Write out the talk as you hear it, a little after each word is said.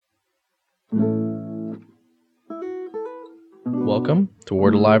Welcome to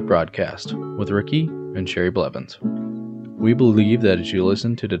Word Alive Broadcast with Ricky and Sherry Blevins. We believe that as you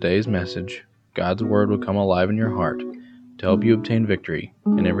listen to today's message, God's Word will come alive in your heart to help you obtain victory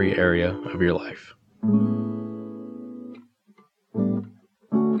in every area of your life.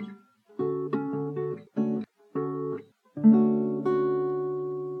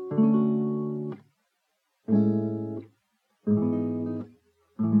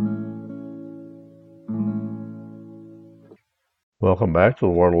 Welcome back to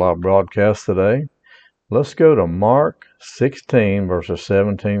the Word Alive broadcast today. Let's go to Mark 16, verses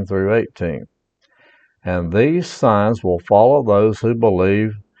 17 through 18. And these signs will follow those who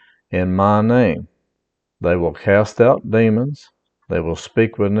believe in my name. They will cast out demons. They will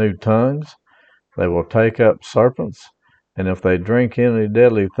speak with new tongues. They will take up serpents. And if they drink any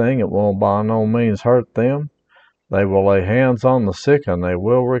deadly thing, it will by no means hurt them. They will lay hands on the sick and they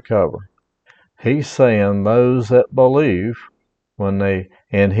will recover. He's saying those that believe, when they,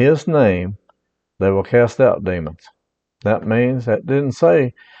 in his name, they will cast out demons. That means, that didn't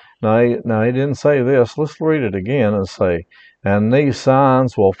say, no, he didn't say this. Let's read it again and say, and these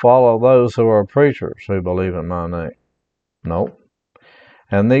signs will follow those who are preachers who believe in my name. No.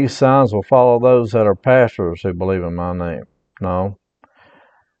 And these signs will follow those that are pastors who believe in my name. No.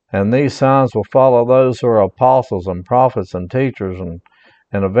 And these signs will follow those who are apostles and prophets and teachers and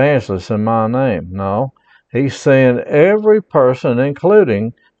evangelists in my name. No. He's saying every person,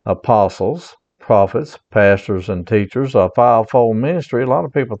 including apostles, prophets, pastors, and teachers, a fivefold ministry. A lot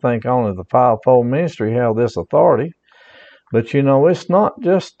of people think only the fivefold ministry have this authority. But you know, it's not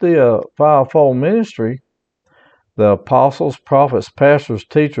just the fivefold ministry, the apostles, prophets, pastors,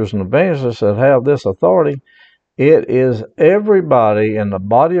 teachers, and evangelists that have this authority. It is everybody in the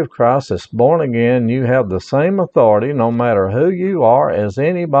body of Christ that's born again. You have the same authority, no matter who you are, as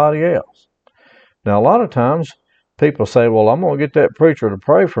anybody else. Now, a lot of times, people say, well, I'm going to get that preacher to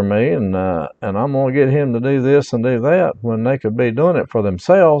pray for me, and I'm going to get him to do this and do that, when they could be doing it for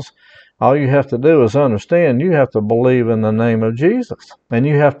themselves. All you have to do is understand you have to believe in the name of Jesus, and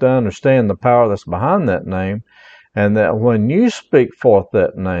you have to understand the power that's behind that name, and that when you speak forth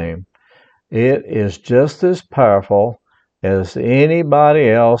that name, it is just as powerful as anybody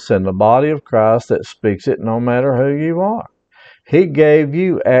else in the body of Christ that speaks it, no matter who you are. He gave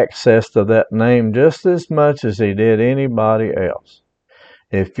you access to that name just as much as he did anybody else.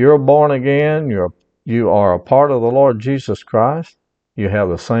 If you're born again, you are a part of the Lord Jesus Christ. You have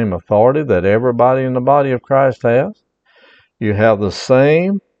the same authority that everybody in the body of Christ has. You have the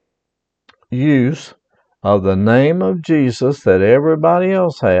same use of the name of Jesus that everybody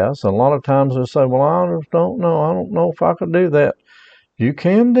else has. And a lot of times they say, well, I don't know if I could do that. You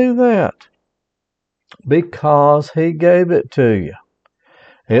can do that, because he gave it to you.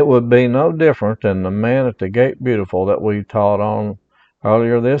 It would be no different than the man at the Gate Beautiful that we taught on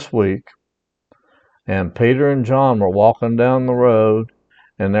earlier this week. And Peter and John were walking down the road,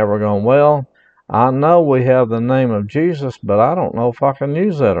 and they were going, well, I know we have the name of Jesus, but I don't know if I can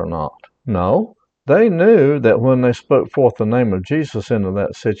use that or not. No, they knew that when they spoke forth the name of Jesus into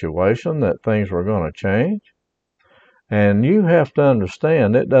that situation, that things were going to change. And you have to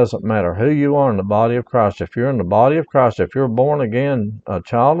understand, it doesn't matter who you are in the body of Christ. If you're in the body of Christ, if you're born again, a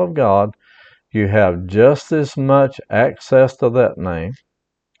child of God, you have just as much access to that name.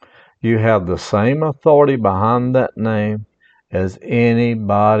 You have the same authority behind that name as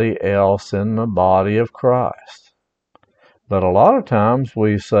anybody else in the body of Christ. But a lot of times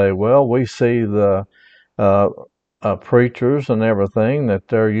we say, well, we see the preachers and everything, that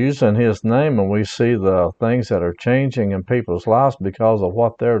they're using his name, and we see the things that are changing in people's lives because of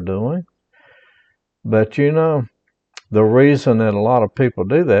what they're doing. But you know, the reason that a lot of people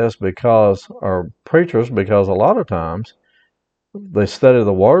do that is because a lot of times they study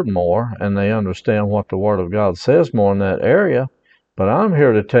the Word more and they understand what the Word of God says more in that area. But I'm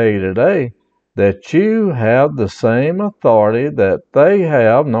here to tell you today that you have the same authority that they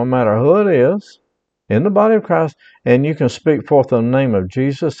have, no matter who it is, in the body of Christ, and you can speak forth in the name of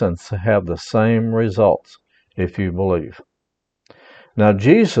Jesus and have the same results if you believe. Now,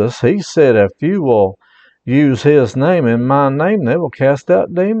 Jesus, he said, if you will use his name, in my name, they will cast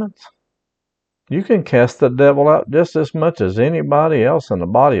out demons. You can cast the devil out just as much as anybody else in the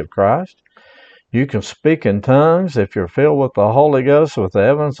body of Christ. You can speak in tongues if you're filled with the Holy Ghost, with the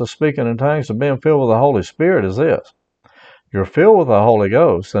evidence of speaking in tongues and being filled with the Holy Spirit is this. You're filled with the Holy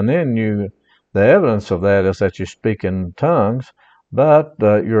Ghost, and then the evidence of that is that you speak in tongues, but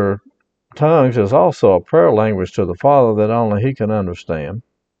your tongues is also a prayer language to the Father that only he can understand.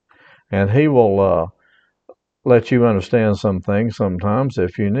 And he will let you understand some things sometimes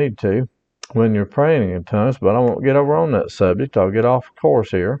if you need to. when you're praying in tongues, but I won't get over on that subject. I'll get off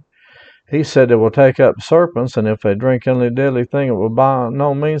course here. He said they will take up serpents, and if they drink any deadly thing, it will by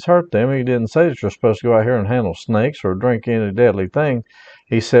no means hurt them. He didn't say that you're supposed to go out here and handle snakes or drink any deadly thing.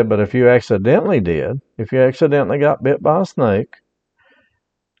 He said, but if you accidentally got bit by a snake,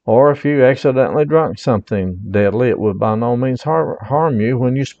 or if you accidentally drank something deadly, it would by no means harm you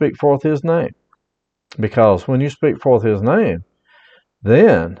when you speak forth his name. Because when you speak forth his name,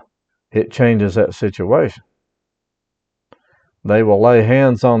 then it changes that situation. They will lay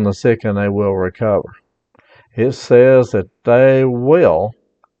hands on the sick and they will recover. It says that they will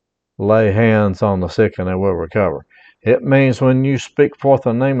lay hands on the sick and they will recover. It means when you speak forth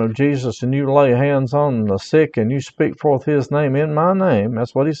the name of Jesus and you lay hands on the sick and you speak forth his name in my name,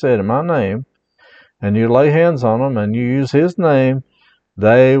 that's what he said, in my name, and you lay hands on them and you use his name,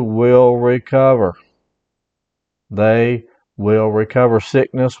 they will recover. They will recover.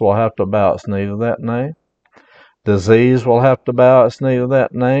 Sickness will have to bow its knee to that name. Disease will have to bow its knee to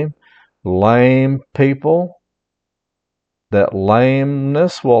that name. Lame people, that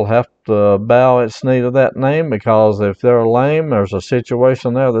lameness will have to bow its knee to that name, because if they're lame, there's a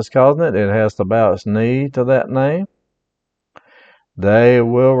situation there that's causing it. It has to bow its knee to that name. They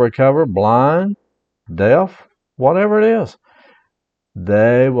will recover. Blind, deaf, whatever it is.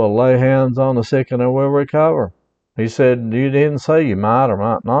 They will lay hands on the sick and they will recover. He said, you didn't say you might or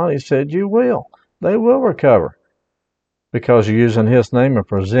might not. He said you will. They will recover. Because you're using his name and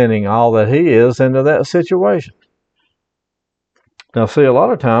presenting all that he is into that situation. Now, see, a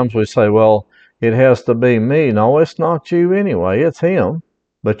lot of times we say, well, it has to be me. No, it's not you anyway. It's him.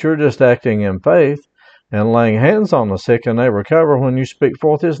 But you're just acting in faith and laying hands on the sick and they recover when you speak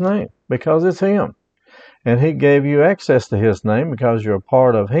forth his name, because it's him. And he gave you access to his name because you're a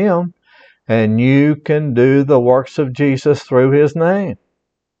part of him, and you can do the works of Jesus through his name.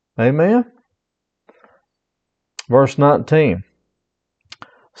 Amen? Verse 19.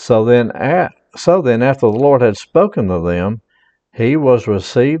 So then after the Lord had spoken to them, he was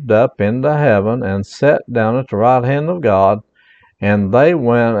received up into heaven and sat down at the right hand of God, and they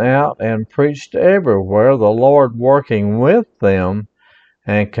went out and preached everywhere, the Lord working with them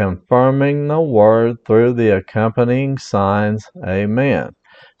and confirming the word through the accompanying signs. Amen.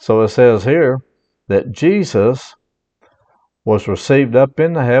 So it says here that Jesus was received up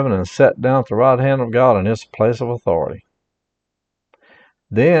into heaven and sat down at the right hand of God in his place of authority.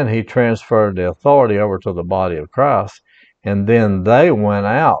 Then he transferred the authority over to the body of Christ, and then they went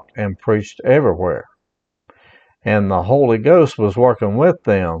out and preached everywhere. And the Holy Ghost was working with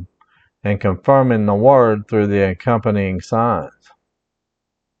them and confirming the word through the accompanying signs.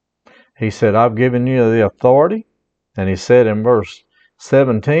 He said, I've given you the authority. And he said in verse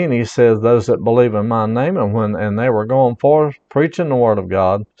 17, he says, those that believe in my name, and they were going forth preaching the word of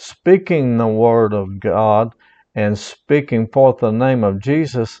God, speaking the word of God, and speaking forth the name of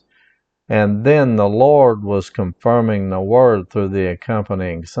Jesus. And then the Lord was confirming the word through the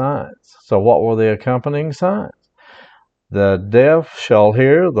accompanying signs. So what were the accompanying signs? The deaf shall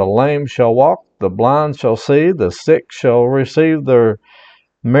hear, the lame shall walk, the blind shall see, the sick shall receive their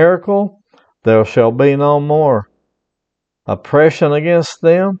miracle. There shall be no more oppression against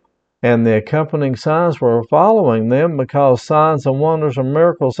them, and the accompanying signs were following them, because signs and wonders and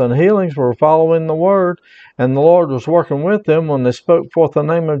miracles and healings were following the word, and the Lord was working with them when they spoke forth the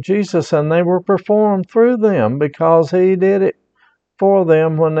name of Jesus, and they were performed through them because he did it for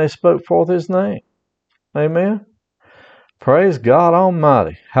them when they spoke forth his name. Amen. Praise God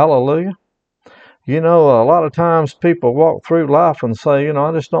Almighty. Hallelujah. You know, a lot of times people walk through life and say,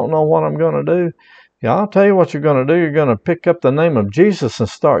 I just don't know what I'm going to do. Yeah, I'll tell you what you're going to do. You're going to pick up the name of Jesus and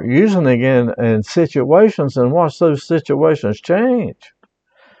start using it again in situations, and watch those situations change.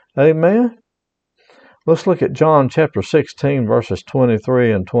 Amen. Let's look at John chapter 16, verses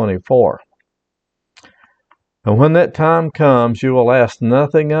 23 and 24. And when that time comes, you will ask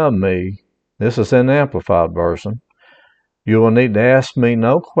nothing of me. This is in the Amplified Version. You will need to ask me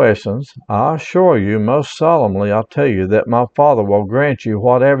no questions. I assure you, most solemnly, I tell you that my Father will grant you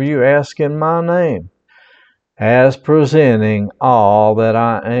whatever you ask in my name, as presenting all that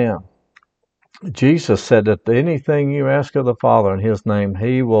I am. Jesus said that anything you ask of the Father in his name,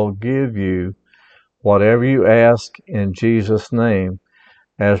 he will give you whatever you ask in Jesus' name,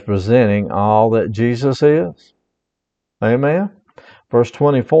 as presenting all that Jesus is. Amen. Verse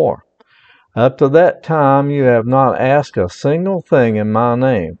 24. Up to that time you have not asked a single thing in my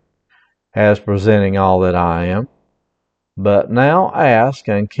name, as presenting all that I am. But now ask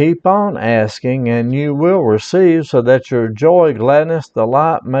and keep on asking, and you will receive, so that your joy, gladness,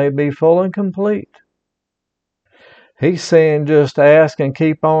 delight may be full and complete. He's saying just ask and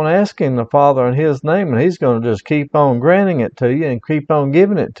keep on asking the Father in His name, and He's going to just keep on granting it to you and keep on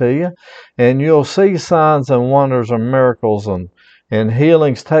giving it to you. And you'll see signs and wonders and miracles and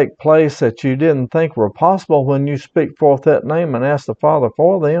healings take place that you didn't think were possible when you speak forth that name and ask the Father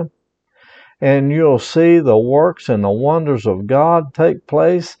for them. And you'll see the works and the wonders of God take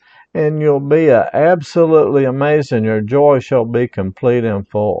place, and you'll be absolutely amazed, and your joy shall be complete and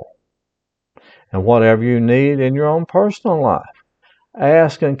full. And whatever you need in your own personal life,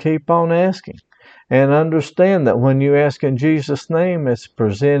 ask and keep on asking. And understand that when you ask in Jesus' name, it's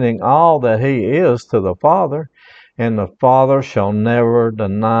presenting all that He is to the Father. And the Father shall never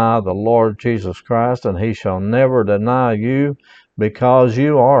deny the Lord Jesus Christ, and He shall never deny you, because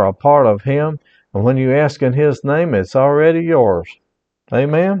you are a part of Him. And when you ask in His name, it's already yours.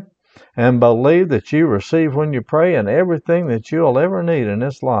 Amen? And believe that you receive when you pray, and everything that you'll ever need in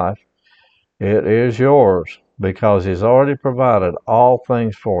this life, it is yours, because He's already provided all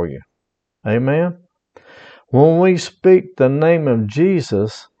things for you. Amen? When we speak the name of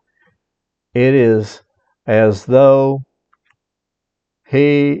Jesus, it is as though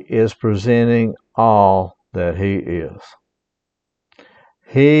He is presenting all that He is.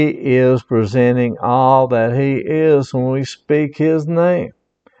 He is presenting all that He is when we speak His name.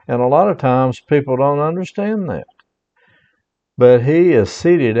 And a lot of times people don't understand that. But He is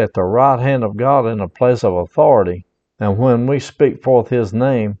seated at the right hand of God in a place of authority. And when we speak forth His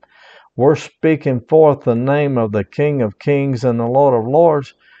name, we're speaking forth the name of the King of Kings and the Lord of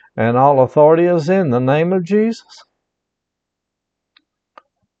Lords. And all authority is in the name of Jesus.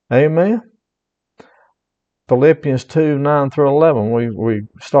 Amen. Philippians 2, 9 through 11. We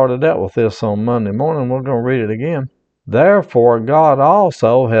started out with this on Monday morning. We're going to read it again. Therefore God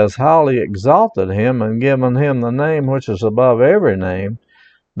also has highly exalted Him and given Him the name which is above every name,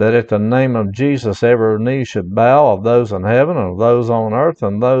 that at the name of Jesus every knee should bow, of those in heaven, and of those on earth,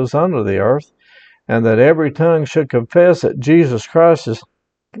 and those under the earth, and that every tongue should confess that Jesus Christ is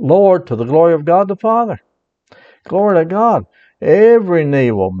Lord, to the glory of God the Father. Glory to God. Every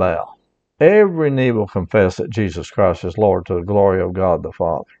knee will bow. Every knee will confess that Jesus Christ is Lord, to the glory of God the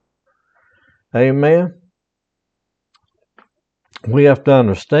Father. Amen. We have to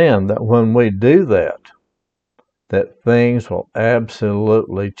understand that when we do that things will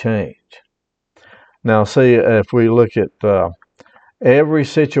absolutely change. Now, see, if we look at every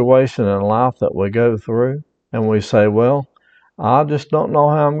situation in life that we go through, and we say, well, I just don't know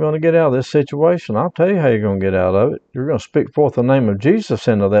how I'm going to get out of this situation. I'll tell you how you're going to get out of it. You're going to speak forth the name of Jesus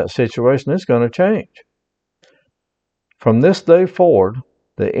into that situation. It's going to change. From this day forward,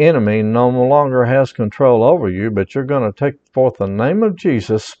 the enemy no longer has control over you, but you're going to take forth the name of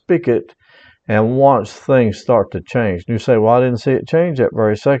Jesus, speak it, and watch things start to change. And you say, well, I didn't see it change that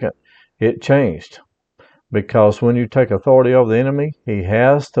very second. It changed. Because when you take authority over the enemy, he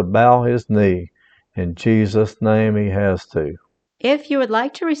has to bow his knee. In Jesus' name, he has to. If you would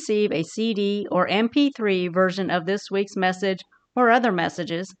like to receive a CD or MP3 version of this week's message or other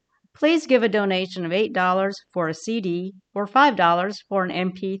messages, please give a donation of $8 for a CD or $5 for an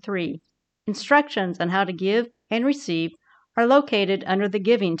MP3. Instructions on how to give and receive are located under the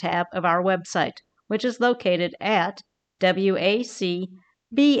Giving tab of our website, which is located at wacba.org.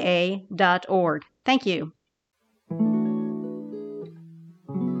 Thank you.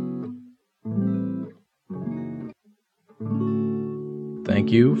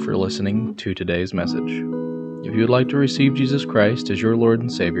 Thank you for listening to today's message. If you would like to receive Jesus Christ as your Lord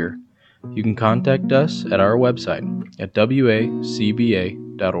and Savior, you can contact us at our website at wacba.org.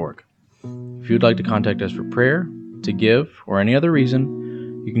 If you would like to contact us for prayer, to give, or any other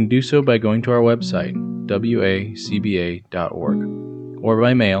reason, you can do so by going to our website, wacba.org, or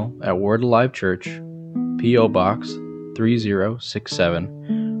by mail at Word Alive Church, P.O. Box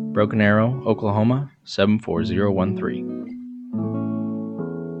 3067, Broken Arrow, Oklahoma 74013.